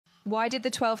Why did the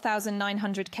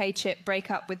 12900K chip break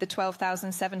up with the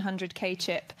 12700K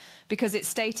chip? Because it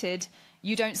stated,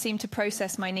 "You don't seem to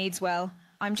process my needs well.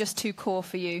 I'm just too core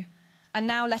for you." And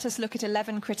now let us look at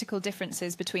 11 critical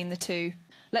differences between the two.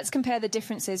 Let's compare the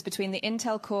differences between the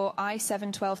Intel Core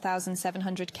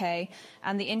i7-12700K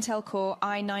and the Intel Core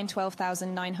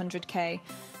i9-12900K.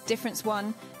 Difference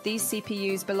 1. These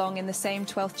CPUs belong in the same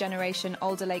 12th generation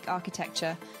Alder Lake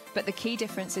architecture, but the key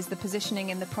difference is the positioning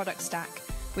in the product stack,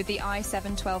 with the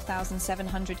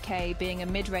i7-12700K being a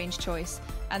mid-range choice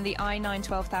and the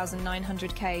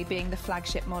i9-12900K being the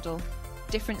flagship model.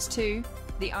 Difference 2.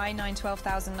 The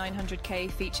i9-12900K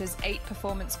features 8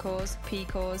 performance cores, P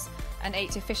cores, and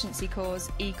 8 efficiency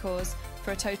cores, E cores,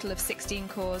 for a total of 16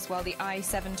 cores, while the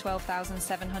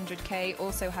i7-12700K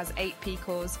also has 8 P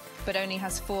cores, but only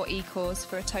has 4 E cores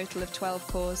for a total of 12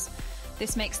 cores.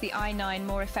 This makes the i9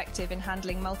 more effective in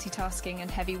handling multitasking and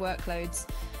heavy workloads.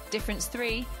 Difference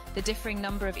 3. The differing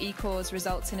number of E cores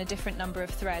results in a different number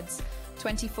of threads.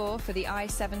 24 for the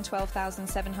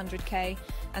i7-12700K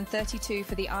and 32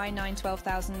 for the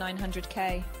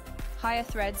i9-12900K. Higher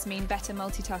threads mean better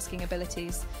multitasking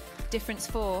abilities. Difference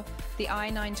 4. The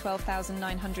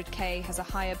i9-12900K has a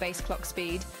higher base clock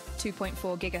speed,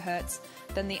 2.4 GHz,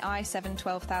 than the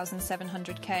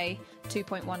i7-12700K,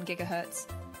 2.1 GHz.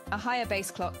 A higher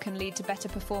base clock can lead to better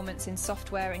performance in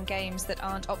software and games that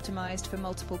aren't optimized for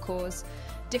multiple cores.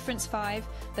 Difference 5.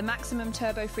 The maximum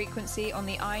turbo frequency on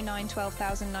the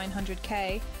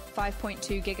i9-12900K,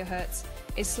 5.2 GHz,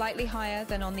 is slightly higher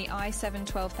than on the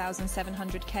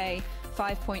i7-12700K,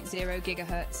 5.0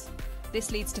 GHz.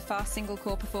 This leads to fast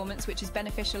single-core performance, which is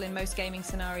beneficial in most gaming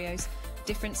scenarios.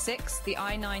 Difference 6. The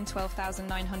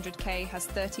i9-12900K has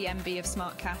 30 MB of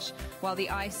smart cache, while the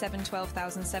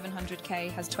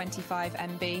i7-12700K has 25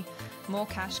 MB. More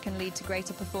cache can lead to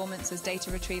greater performance as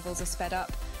data retrievals are sped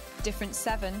up. Difference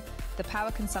 7. The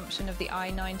power consumption of the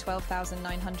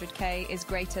i9-12900K is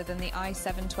greater than the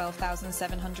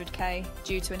i7-12700K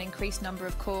due to an increased number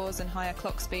of cores and higher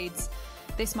clock speeds.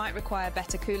 This might require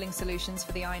better cooling solutions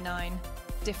for the i9.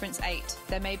 Difference 8.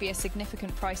 There may be a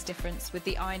significant price difference, with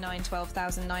the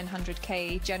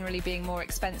i9-12900K generally being more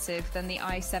expensive than the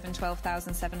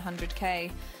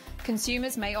i7-12700K.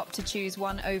 Consumers may opt to choose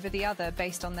one over the other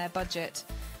based on their budget.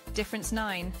 Difference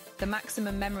 9. The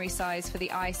maximum memory size for the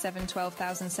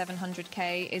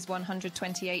i7-12700K is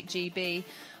 128 GB,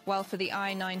 while for the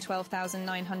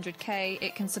i9-12900K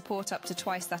it can support up to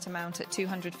twice that amount at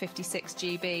 256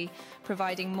 GB,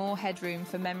 providing more headroom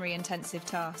for memory-intensive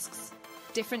tasks.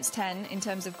 Difference 10. In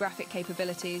terms of graphic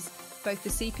capabilities, both the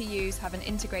CPUs have an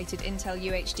integrated Intel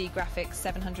UHD graphics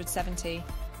 770,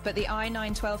 but the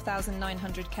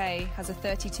i9-12900K has a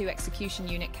 32 execution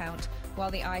unit count,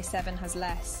 while the i7 has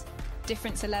less.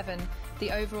 Difference 11.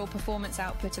 The overall performance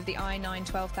output of the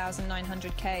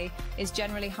i9-12900K is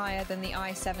generally higher than the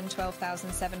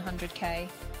i7-12700K.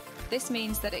 This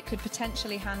means that it could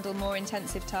potentially handle more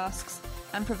intensive tasks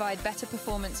and provide better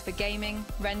performance for gaming,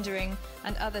 rendering,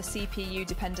 and other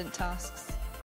CPU-dependent tasks.